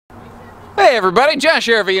Hey everybody, Josh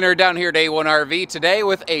RVer down here at A1RV today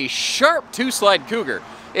with a sharp 2-slide Cougar.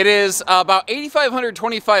 It is about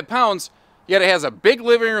 8,525 pounds, yet it has a big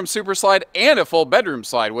living room super slide and a full bedroom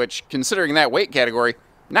slide, which, considering that weight category,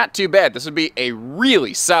 not too bad. This would be a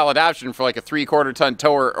really solid option for like a 3/4 ton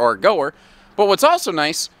tower or goer. But what's also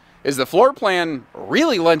nice is the floor plan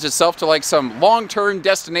really lends itself to like some long-term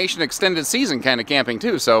destination extended season kind of camping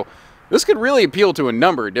too, so this could really appeal to a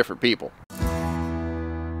number of different people.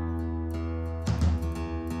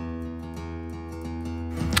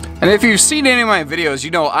 And if you've seen any of my videos,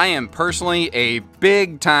 you know I am personally a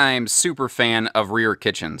big-time super fan of rear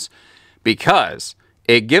kitchens because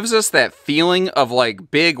it gives us that feeling of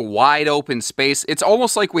like big, wide open space. It's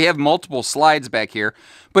almost like we have multiple slides back here,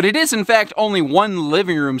 but it is in fact only one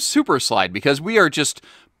living room super slide because we are just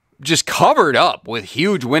covered up with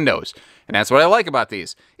huge windows. And that's what I like about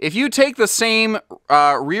these. If you take the same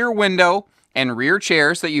rear window and rear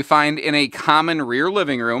chairs that you find in a common rear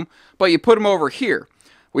living room, but you put them over here,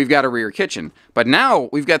 we've got a rear kitchen. But now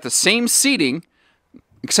we've got the same seating,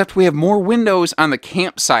 except we have more windows on the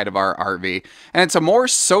camp side of our RV. And it's a more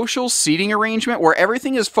social seating arrangement where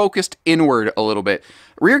everything is focused inward a little bit.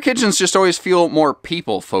 Rear kitchens just always feel more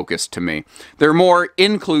people focused to me. They're more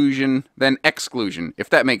inclusion than exclusion, if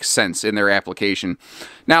that makes sense in their application.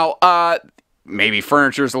 Now, maybe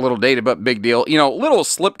furniture's a little dated, but big deal. You know, little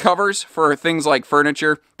slip covers for things like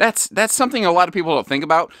furniture, that's something a lot of people don't think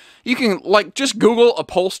about. You can, like, just Google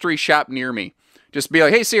upholstery shop near me. Just be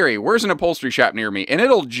like, hey Siri, where's an upholstery shop near me? And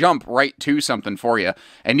it'll jump right to something for you.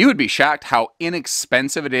 And you would be shocked how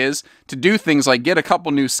inexpensive it is to do things like get a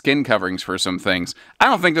couple new skin coverings for some things. I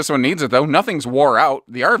don't think this one needs it though. Nothing's wore out.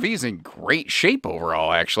 The RV's in great shape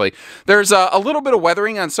overall, actually. There's a little bit of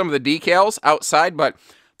weathering on some of the decals outside, but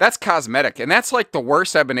that's cosmetic, and that's like the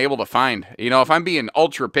worst I've been able to find. You know, if I'm being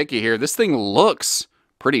ultra picky here, this thing looks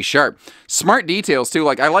pretty sharp. Smart details too.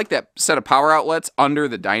 Like I like that set of power outlets under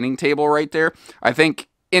the dining table right there. I think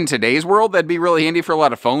in today's world, that'd be really handy for a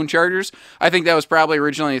lot of phone chargers. I think that was probably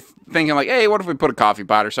originally thinking like, hey, what if we put a coffee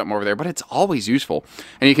pot or something over there? But it's always useful.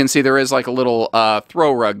 And you can see there is like a little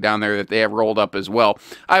throw rug down there that they have rolled up as well.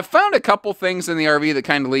 I've found a couple things in the RV that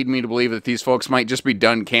kind of lead me to believe that these folks might just be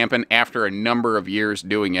done camping after a number of years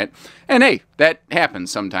doing it. And hey, that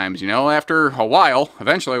happens sometimes, you know. After a while,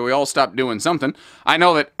 eventually we all stop doing something. I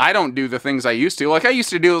know that I don't do the things I used to. Like I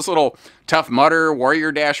used to do this little Tough Mudder,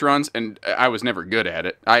 Warrior Dash runs, and I was never good at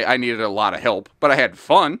it. I needed a lot of help, but I had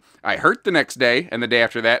fun. I hurt the next day, and the day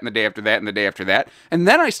after that, and the day after that, and the day after that, and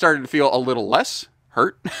then I started to feel a little less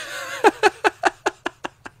hurt.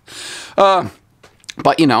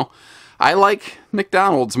 But, you know, I like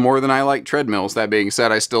McDonald's more than I like treadmills. That being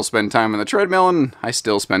said, I still spend time on the treadmill, and I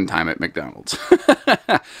still spend time at McDonald's.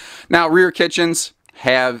 Now, rear kitchens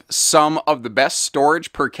have some of the best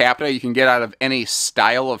storage per capita you can get out of any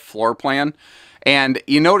style of floor plan. And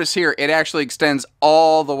you notice here, it actually extends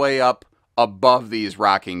all the way up above these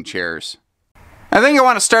rocking chairs. I think I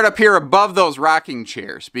want to start up here above those rocking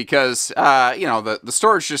chairs because, you know, the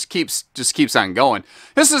storage just keeps on going.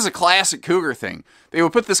 This is a classic Cougar thing. They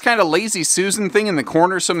would put this kind of lazy Susan thing in the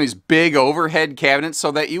corner, some of these big overhead cabinets so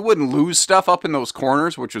that you wouldn't lose stuff up in those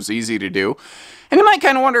corners, which was easy to do. And you might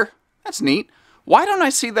kind of wonder, that's neat. Why don't I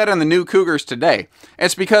see that on the new Cougars today?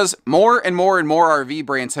 It's because more and more and more RV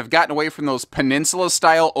brands have gotten away from those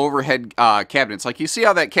peninsula-style overhead cabinets. Like, you see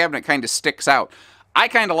how that cabinet kind of sticks out. I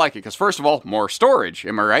kind of like it because, first of all, more storage,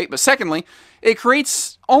 am I right? But secondly, it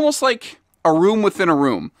creates almost like a room within a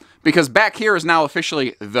room. Because back here is now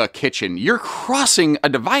officially the kitchen. You're crossing a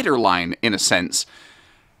divider line, in a sense.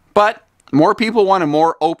 But more people wanted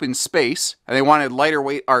more open space, and they wanted lighter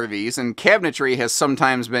weight RVs, and cabinetry has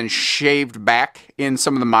sometimes been shaved back in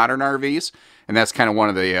some of the modern RVs, and that's kind of one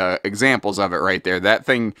of the examples of it right there. That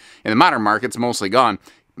thing in the modern market's mostly gone.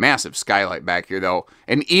 Massive skylight back here, though,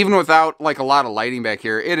 and even without like a lot of lighting back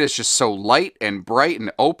here, it is just so light and bright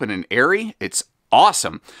and open and airy. It's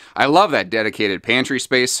awesome. I love that dedicated pantry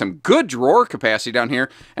space, some good drawer capacity down here,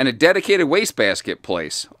 and a dedicated wastebasket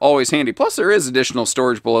place. Always handy. Plus, there is additional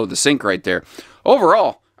storage below the sink right there.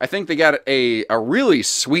 Overall, I think they got a really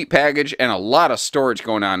sweet package and a lot of storage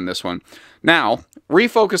going on in this one. Now,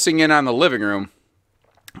 refocusing in on the living room,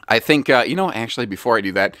 I think, you know, actually, before I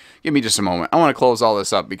do that, give me just a moment. I want to close all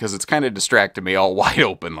this up because it's kind of distracted me all wide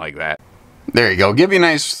open like that. There you go. Give you a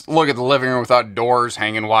nice look at the living room without doors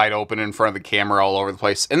hanging wide open in front of the camera all over the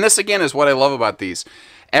place. And this, again, is what I love about these.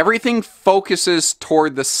 Everything focuses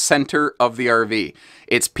toward the center of the RV.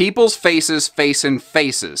 It's people's faces facing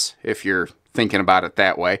faces, if you're thinking about it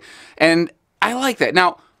that way. And I like that.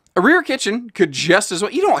 Now, a rear kitchen could just as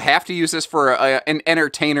well. You don't have to use this for an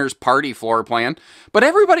entertainer's party floor plan, but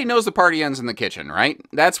everybody knows the party ends in the kitchen, right?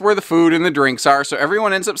 That's where the food and the drinks are, so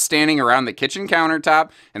everyone ends up standing around the kitchen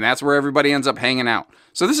countertop, and that's where everybody ends up hanging out.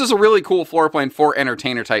 So this is a really cool floor plan for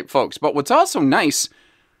entertainer type folks. But what's also nice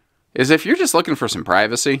is if you're just looking for some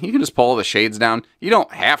privacy, you can just pull the shades down. You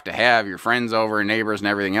don't have to have your friends over and neighbors and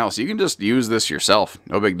everything else. You can just use this yourself.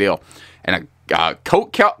 No big deal. And a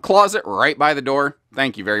coat closet right by the door.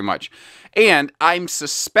 Thank you very much. And I'm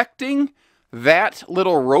suspecting that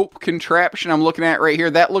little rope contraption I'm looking at right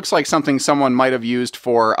here, that looks like something someone might have used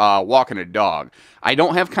for walking a dog. I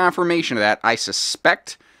don't have confirmation of that. I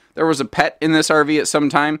suspect there was a pet in this RV at some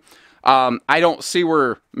time. I don't see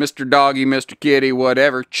where Mr. Doggy, Mr. Kitty,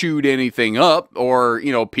 whatever, chewed anything up or,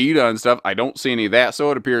 you know, peed on stuff. I don't see any of that, so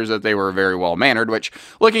it appears that they were very well mannered, which,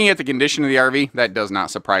 looking at the condition of the RV, that does not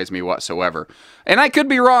surprise me whatsoever. And I could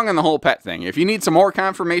be wrong on the whole pet thing. If you need some more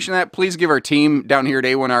confirmation of that, please give our team down here at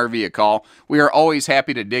A1RV a call. We are always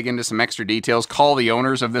happy to dig into some extra details. Call the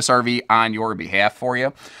owners of this RV on your behalf for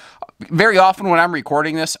you. Very often when I'm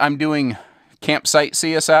recording this, I'm doing campsite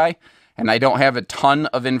CSI, and I don't have a ton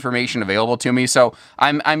of information available to me, so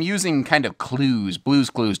I'm using kind of clues,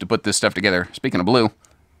 Blue's Clues, to put this stuff together. Speaking of blue,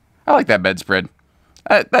 I like that bedspread.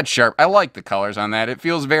 That's sharp. I like the colors on that. It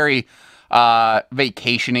feels very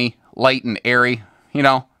vacation-y, light and airy, you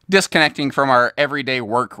know, disconnecting from our everyday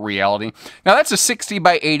work reality. Now, that's a 60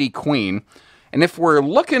 by 80 queen, and if we're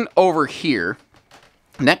looking over here,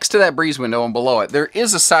 next to that breeze window and below it, there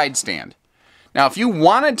is a side stand. Now, if you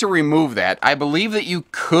wanted to remove that, I believe that you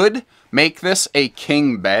could make this a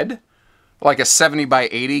king bed, like a 70 by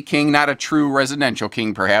 80 king, not a true residential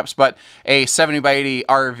king perhaps, but a 70 by 80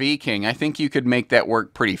 RV king. I think you could make that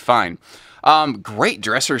work pretty fine. Great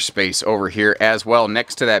dresser space over here as well,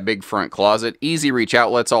 next to that big front closet. Easy reach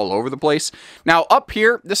outlets all over the place. Now up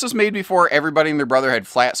here, this was made before everybody and their brother had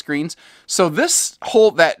flat screens. So this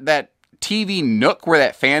whole, that TV nook where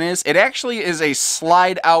that fan is, it actually is a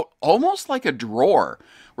slide out, almost like a drawer,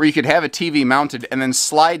 where you could have a TV mounted and then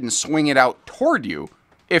slide and swing it out toward you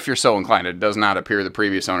if you're so inclined. It does not appear the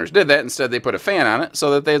previous owners did that. Instead, they put a fan on it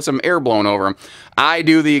so that they had some air blown over them. I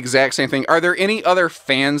do the exact same thing. Are there any other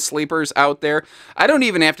fan sleepers out there? I don't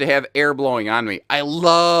even have to have air blowing on me. I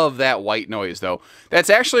love that white noise, though. That's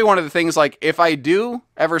actually one of the things, like, if I do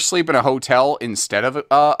ever sleep in a hotel instead of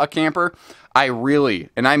a camper, I really,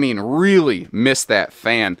 and I mean really, miss that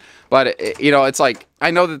fan. But, you know, it's like,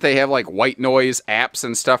 I know that they have like white noise apps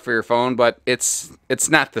and stuff for your phone, but it's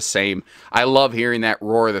not the same. I love hearing that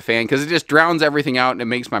roar of the fan because it just drowns everything out and it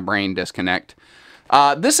makes my brain disconnect.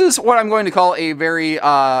 This is what I'm going to call a very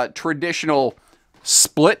traditional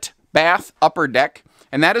split bath upper deck.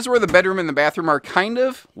 And that is where the bedroom and the bathroom are kind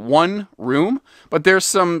of one room, but there's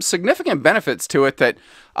some significant benefits to it that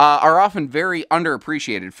are often very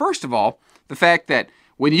underappreciated. First of all, the fact that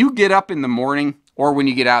when you get up in the morning or when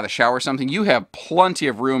you get out of the shower or something, you have plenty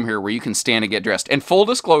of room here where you can stand and get dressed. And full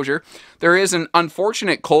disclosure, there is an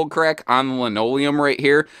unfortunate cold crack on the linoleum right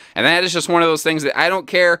here, and that is just one of those things that I don't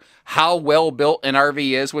care how well built an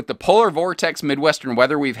RV is. With the polar vortex Midwestern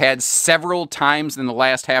weather we've had several times in the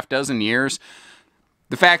last half dozen years,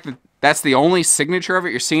 the fact that that's the only signature of it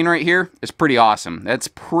you're seeing right here is pretty awesome. That's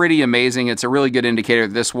pretty amazing. It's a really good indicator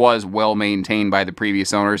that this was well maintained by the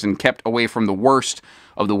previous owners and kept away from the worst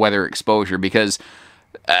of the weather exposure, because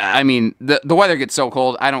I mean, the weather gets so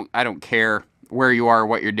cold, I don't care where you are,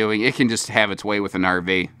 what you're doing. It can just have its way with an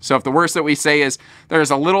RV. So if the worst that we say is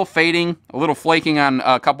there's a little fading, a little flaking on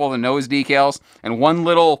a couple of the nose decals, and one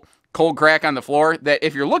little cold crack on the floor, that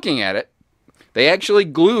if you're looking at it, they actually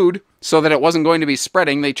glued so that it wasn't going to be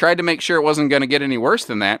spreading. They tried to make sure it wasn't going to get any worse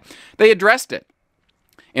than that. They addressed it.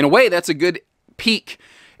 In a way, that's a good peek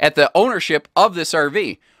at the ownership of this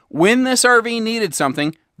RV. When this RV needed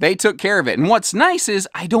something, they took care of it. And what's nice is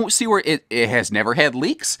I don't see where it has never had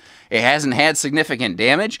leaks. It hasn't had significant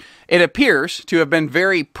damage. It appears to have been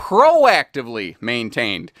very proactively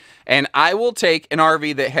maintained. And I will take an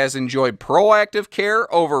RV that has enjoyed proactive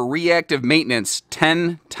care over reactive maintenance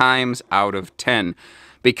 10 times out of 10.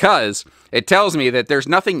 Because it tells me that there's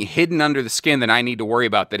nothing hidden under the skin that I need to worry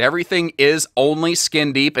about, that everything is only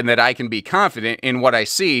skin deep, and that I can be confident in what I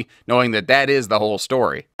see, knowing that that is the whole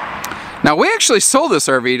story. Now, we actually sold this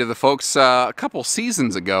RV to the folks a couple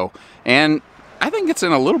seasons ago, and I think it's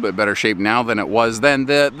in a little bit better shape now than it was then.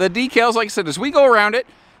 The decals, like I said, as we go around it,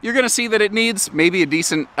 you're going to see that it needs maybe a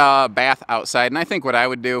decent bath outside. And I think what I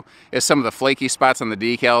would do is some of the flaky spots on the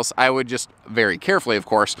decals, I would just, very carefully of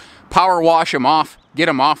course, power wash them off, get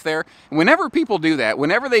them off there. And whenever people do that,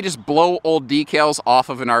 whenever they just blow old decals off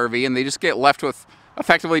of an RV and they just get left with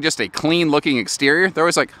effectively just a clean looking exterior, they're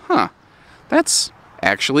always like, huh, that's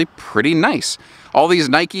actually pretty nice. All these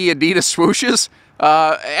Nike, Adidas swooshes,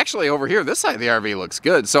 actually over here, this side of the RV looks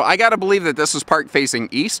good. So I gotta believe that this was parked facing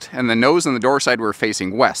east and the nose and the door side were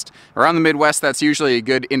facing west. Around the Midwest, that's usually a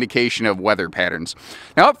good indication of weather patterns.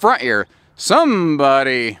 Now up front here,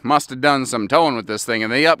 somebody must have done some towing with this thing,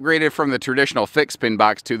 and they upgraded from the traditional fixed pin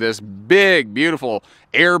box to this big, beautiful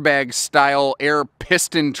airbag style air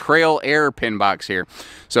piston trail air pin box here.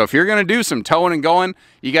 So if you're gonna do some towing and going,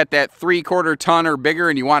 you got that 3/4 ton or bigger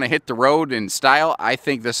and you want to hit the road in style, I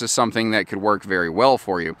think this is something that could work very well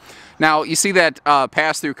for you. Now you see that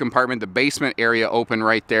pass-through compartment, the basement area open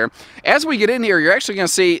right there. As we get in here, you're actually going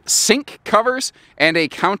to see sink covers and a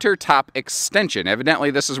countertop extension.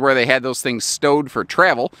 Evidently this is where they had those things stowed for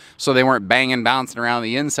travel, so they weren't banging, bouncing around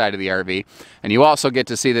the inside of the RV. And you also get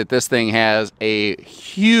to see that this thing has a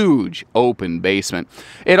huge open basement.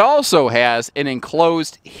 It also has an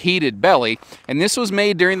enclosed heated belly, and this was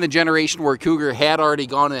made during the generation where Cougar had already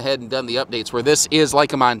gone ahead and done the updates, where this is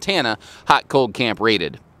like a Montana hot cold camp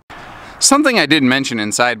rated. Something I didn't mention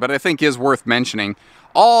inside, but I think is worth mentioning,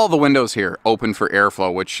 all the windows here open for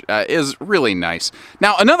airflow, which is really nice.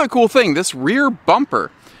 Now another cool thing, this rear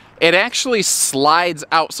bumper, it actually slides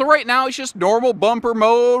out. So right now it's just normal bumper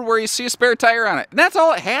mode where you see a spare tire on it. And that's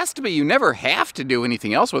all it has to be. You never have to do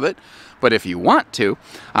anything else with it. But if you want to,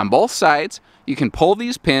 on both sides, you can pull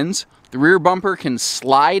these pins. The rear bumper can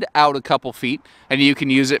slide out a couple feet, and you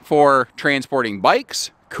can use it for transporting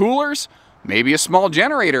bikes, coolers, maybe a small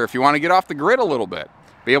generator if you want to get off the grid a little bit.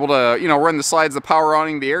 Be able to, you know, run the slides, the power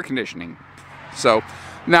awning, the air conditioning. So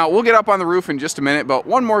now we'll get up on the roof in just a minute, but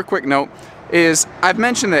one more quick note is I've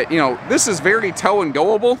mentioned that, you know, this is very tow and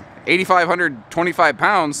goable. 8,525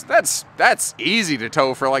 pounds, that's easy to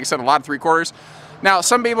tow for, like I said, a lot of 3/4. Now,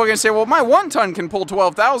 some people are going to say, well, my 1 ton can pull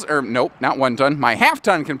 12,000, or nope, not 1 ton, my half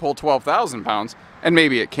ton can pull 12,000 pounds, and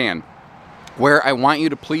maybe it can. Where I want you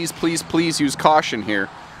to please, please, please use caution here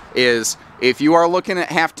is if you are looking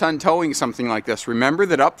at half ton towing something like this, remember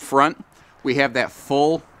that up front, we have that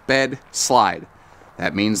full bed slide.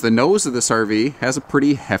 That means the nose of this RV has a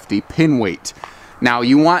pretty hefty pin weight. Now,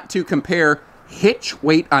 you want to compare hitch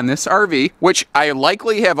weight on this RV, which I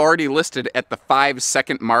likely have already listed at the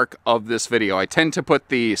 5-second mark of this video. I tend to put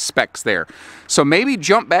the specs there. So maybe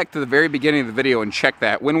jump back to the very beginning of the video and check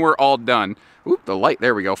that when we're all done. Oop, the light,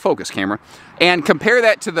 there we go, focus camera. And compare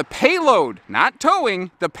that to the payload, not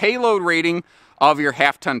towing, the payload rating of your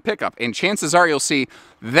half-ton pickup. And chances are you'll see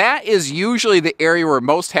that is usually the area where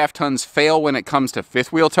most half-tons fail when it comes to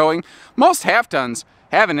fifth wheel towing. Most half-tons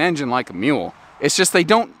have an engine like a mule. It's just they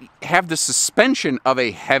don't have the suspension of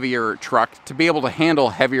a heavier truck to be able to handle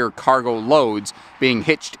heavier cargo loads being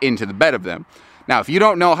hitched into the bed of them. Now, if you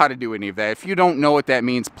don't know how to do any of that, if you don't know what that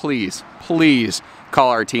means, please, please call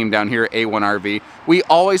our team down here at A1RV. We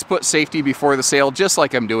always put safety before the sale, just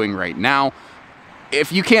like I'm doing right now.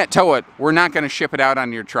 If you can't tow it, we're not going to ship it out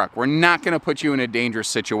on your truck. We're not going to put you in a dangerous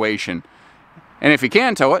situation. And if you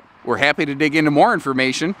can tow it, we're happy to dig into more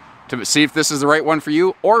information to see if this is the right one for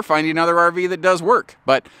you, or find you another RV that does work.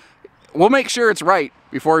 But we'll make sure it's right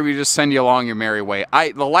before we just send you along your merry way.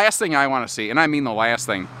 The last thing I want to see, and I mean the last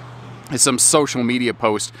thing, is some social media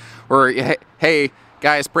post where, hey,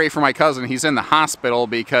 guys, pray for my cousin. He's in the hospital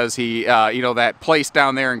because he, you know, that place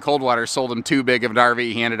down there in Coldwater sold him too big of an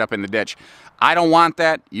RV. He ended up in the ditch. I don't want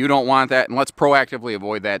that. You don't want that. And let's proactively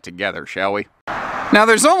avoid that together, shall we? Now,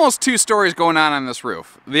 there's almost 2 stories going on this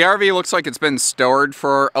roof. The RV looks like it's been stored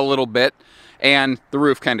for a little bit, and the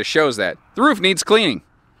roof kind of shows that. The roof needs cleaning.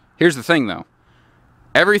 Here's the thing, though.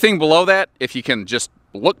 Everything below that, if you can just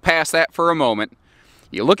look past that for a moment,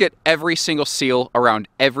 you look at every single seal around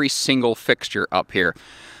every single fixture up here.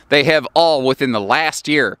 They have all, within the last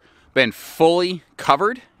year, been fully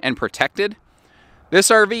covered and protected. This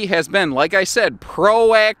RV has been, like I said,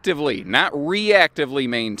 proactively, not reactively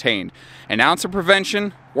maintained. An ounce of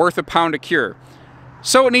prevention, worth a pound of cure.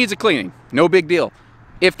 So it needs a cleaning, no big deal.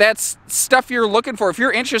 If that's stuff you're looking for, if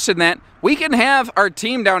you're interested in that, we can have our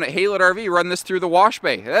team down at Haylett RV run this through the wash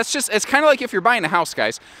bay. That's just, it's kind of like if you're buying a house,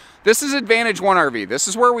 guys. This is Advantage One RV. This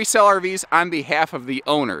is where we sell RVs on behalf of the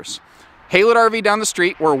owners. Haylett RV down the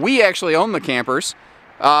street, where we actually own the campers,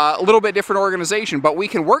 a little bit different organization, but we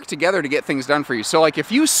can work together to get things done for you. So like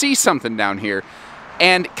if you see something down here,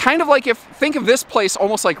 and kind of like think of this place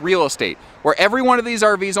almost like real estate, where every one of these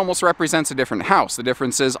RVs almost represents a different house. The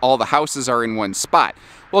difference is all the houses are in one spot.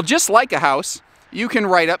 Well, just like a house, you can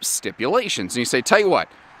write up stipulations. And you say, tell you what,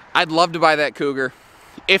 I'd love to buy that Cougar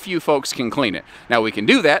if you folks can clean it. Now we can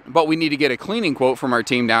do that, but we need to get a cleaning quote from our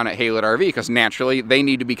team down at Haylett RV, because naturally they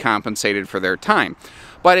need to be compensated for their time.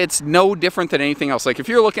 but it's no different than anything else. Like if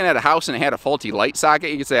you're looking at a house and it had a faulty light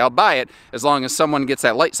socket, you could say, I'll buy it as long as someone gets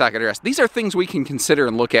that light socket addressed. These are things we can consider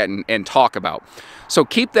and look at and talk about. So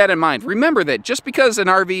keep that in mind. Remember that just because an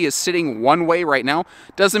RV is sitting one way right now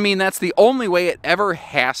doesn't mean that's the only way it ever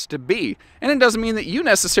has to be. And it doesn't mean that you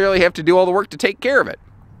necessarily have to do all the work to take care of it.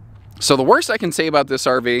 So the worst I can say about this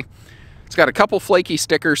RV, it's got a couple flaky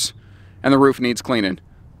stickers and the roof needs cleaning.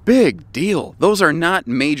 Big deal. Those are not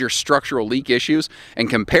major structural leak issues. And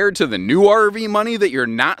compared to the new RV money that you're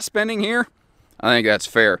not spending here, I think that's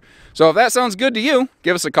fair. So if that sounds good to you,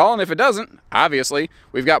 give us a call. And if it doesn't, obviously,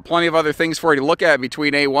 we've got plenty of other things for you to look at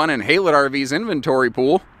between A1 and Haylett RV's inventory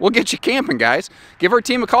pool. We'll get you camping, guys. Give our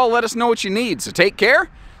team a call. Let us know what you need. So take care,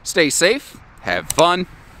 stay safe, have fun,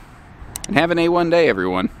 and have an A1 day,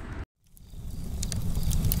 everyone.